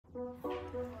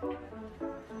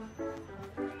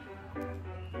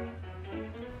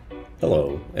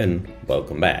Hello and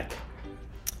welcome back.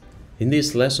 In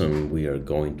this lesson we are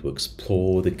going to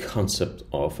explore the concept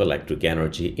of electric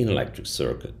energy in electric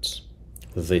circuits.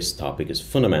 This topic is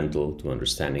fundamental to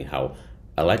understanding how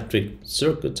electric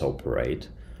circuits operate,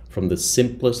 from the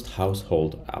simplest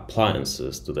household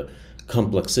appliances to the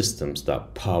complex systems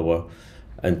that power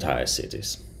entire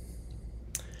cities.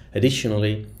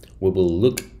 Additionally, we will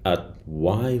look at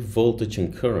why voltage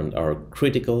and current are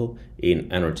critical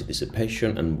in energy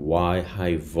dissipation and why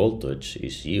high voltage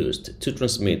is used to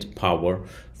transmit power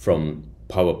from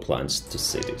power plants to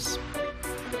cities.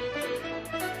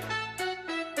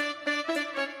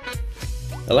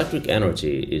 Electric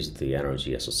energy is the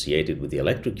energy associated with the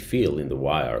electric field in the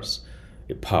wires.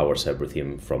 It powers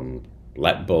everything from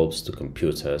light bulbs to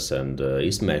computers and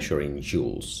is measured in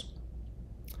joules.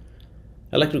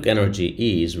 Electric energy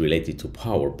E is related to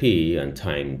power P and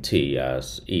time T,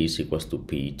 as E is equals to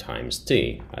P times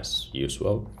T, as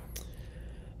usual.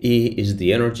 E is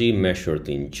the energy measured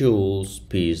in joules,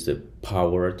 P is the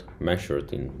power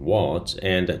measured in watts,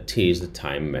 and T is the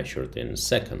time measured in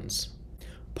seconds.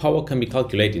 Power can be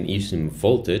calculated using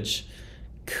voltage,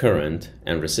 current,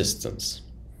 and resistance.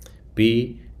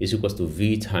 P is equals to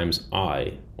V times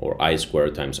I, or I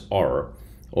squared times R,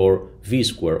 or V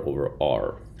squared over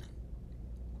R.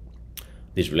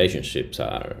 These relationships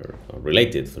are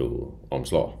related through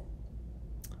Ohm's law.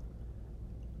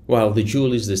 While the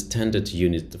joule is the standard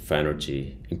unit of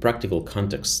energy, in practical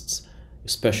contexts,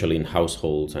 especially in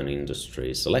households and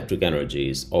industries, electric energy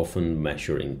is often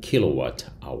measured in kilowatt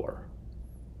hour.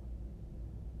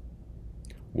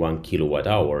 1 kilowatt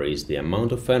hour is the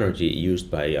amount of energy used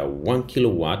by a 1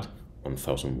 kilowatt,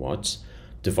 1000 watts,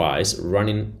 device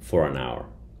running for an hour.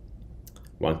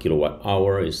 1 kilowatt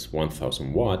hour is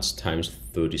 1000 watts times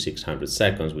 3600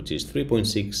 seconds, which is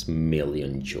 3.6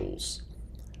 million joules.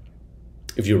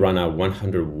 If you run a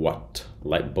 100 watt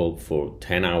light bulb for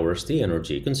 10 hours, the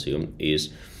energy consumed is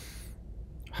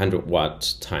 100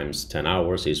 watts times 10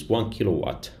 hours is 1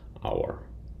 kilowatt hour.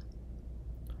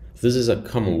 This is a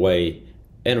common way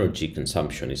energy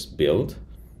consumption is built,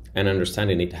 and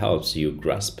understanding it helps you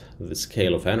grasp the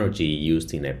scale of energy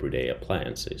used in everyday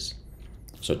appliances.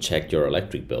 So check your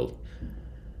electric bill.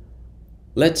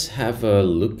 Let's have a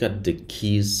look at the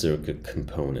key circuit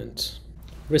component,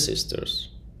 resistors.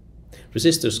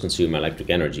 Resistors consume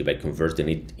electric energy by converting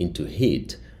it into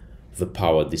heat. The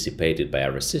power dissipated by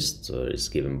a resistor is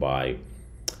given by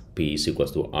P is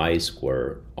equals to I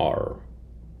squared R.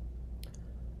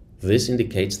 This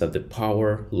indicates that the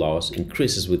power loss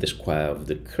increases with the square of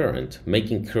the current,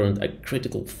 making current a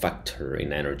critical factor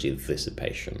in energy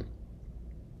dissipation.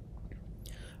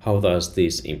 How does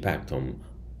this impact on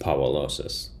power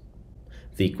losses?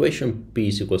 The equation P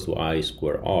is equals to I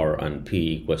squared R and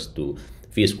P equals to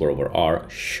V squared over R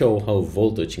show how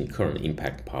voltage and current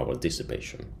impact power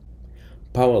dissipation.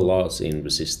 Power loss in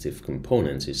resistive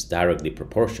components is directly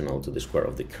proportional to the square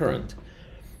of the current.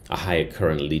 A higher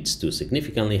current leads to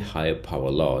significantly higher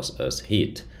power loss as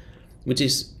heat, which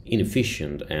is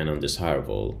inefficient and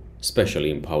undesirable, especially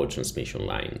in power transmission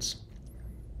lines.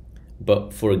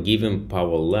 But for a given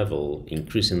power level,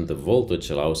 increasing the voltage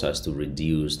allows us to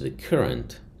reduce the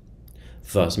current,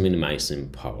 thus minimizing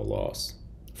power loss.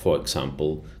 For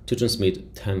example, to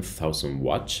transmit 10,000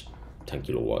 watts, 10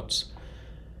 kilowatts,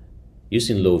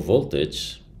 using low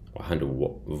voltage, 100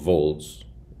 volts,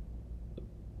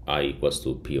 I equals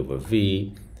to P over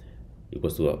V,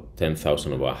 equals to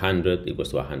 10,000 over 100, equals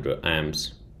to 100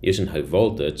 amps. Using high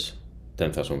voltage,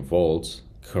 10,000 volts,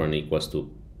 current equals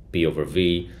to P over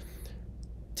V,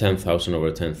 10,000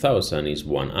 over 10,000 is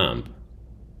 1 amp.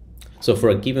 So for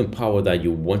a given power that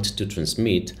you want to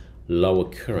transmit, lower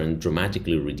current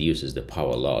dramatically reduces the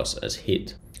power loss as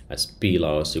heat, as P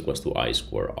loss equals to I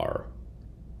squared R.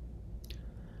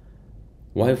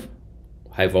 Why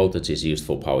high voltage is used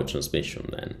for power transmission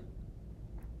then?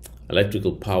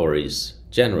 Electrical power is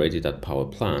generated at power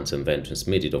plants and then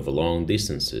transmitted over long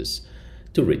distances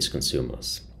to reach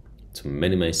consumers. To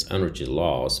minimize energy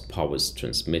loss, power is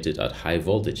transmitted at high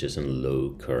voltages and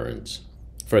low currents.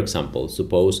 For example,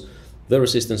 suppose the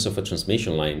resistance of a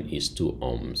transmission line is 2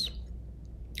 ohms.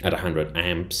 At 100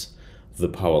 amps, the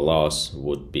power loss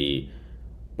would be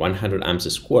 100 amps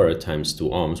squared times 2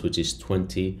 ohms, which is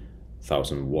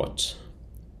 20,000 watts.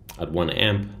 At 1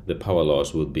 amp, the power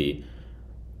loss would be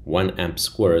 1 amp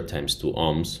squared times 2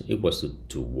 ohms equals to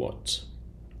 2 watts.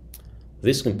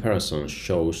 This comparison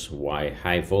shows why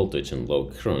high voltage and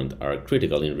low current are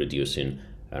critical in reducing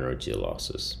energy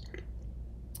losses.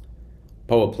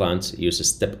 Power plants use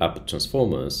step-up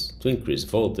transformers to increase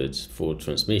voltage for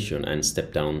transmission and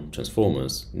step-down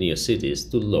transformers near cities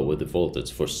to lower the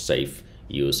voltage for safe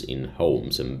use in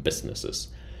homes and businesses.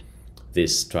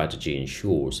 This strategy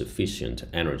ensures efficient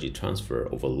energy transfer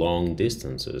over long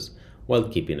distances while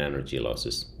keeping energy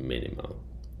losses minimal.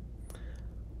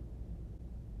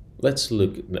 Let's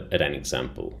look at an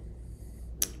example.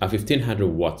 A 1500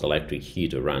 watt electric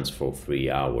heater runs for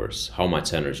 3 hours. How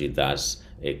much energy does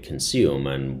it consume,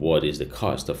 and what is the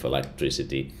cost of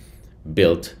electricity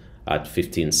built at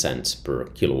 15 cents per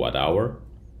kilowatt hour?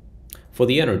 For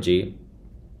the energy,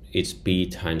 it's P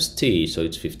times T, so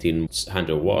it's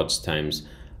 1500 watts times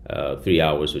 3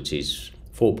 hours, which is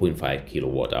 4.5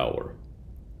 kilowatt hour.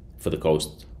 For the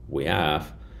cost we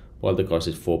have, well, the cost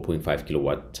is 4.5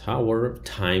 kilowatt hour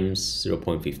times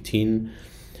 $0.15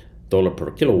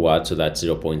 per kilowatt, so that's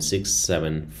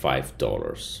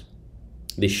 $0.675.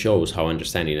 This shows how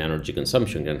understanding energy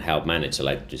consumption can help manage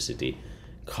electricity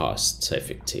costs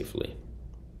effectively.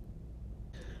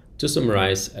 To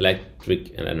summarize,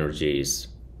 electric energy is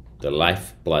the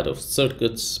lifeblood of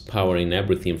circuits, powering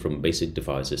everything from basic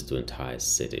devices to entire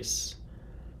cities.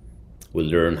 We'll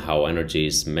learn how energy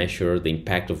is measured, the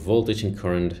impact of voltage and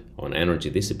current on energy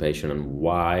dissipation, and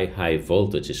why high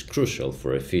voltage is crucial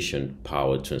for efficient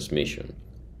power transmission.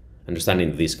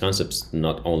 Understanding these concepts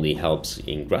not only helps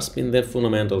in grasping the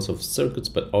fundamentals of circuits,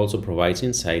 but also provides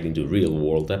insight into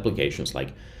real-world applications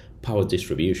like power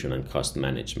distribution and cost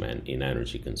management in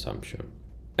energy consumption.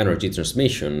 Energy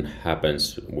transmission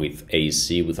happens with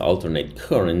AC, with alternate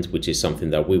current, which is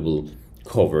something that we will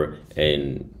cover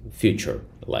in future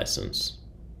lessons.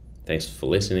 Thanks for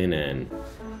listening, and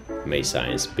may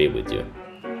science be with you.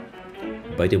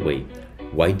 By the way,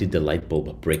 why did the light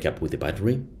bulb break up with the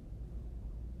battery?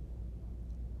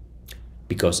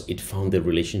 Because it found the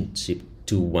relationship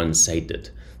too one-sided.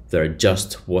 There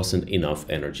just wasn't enough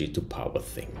energy to power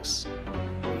things.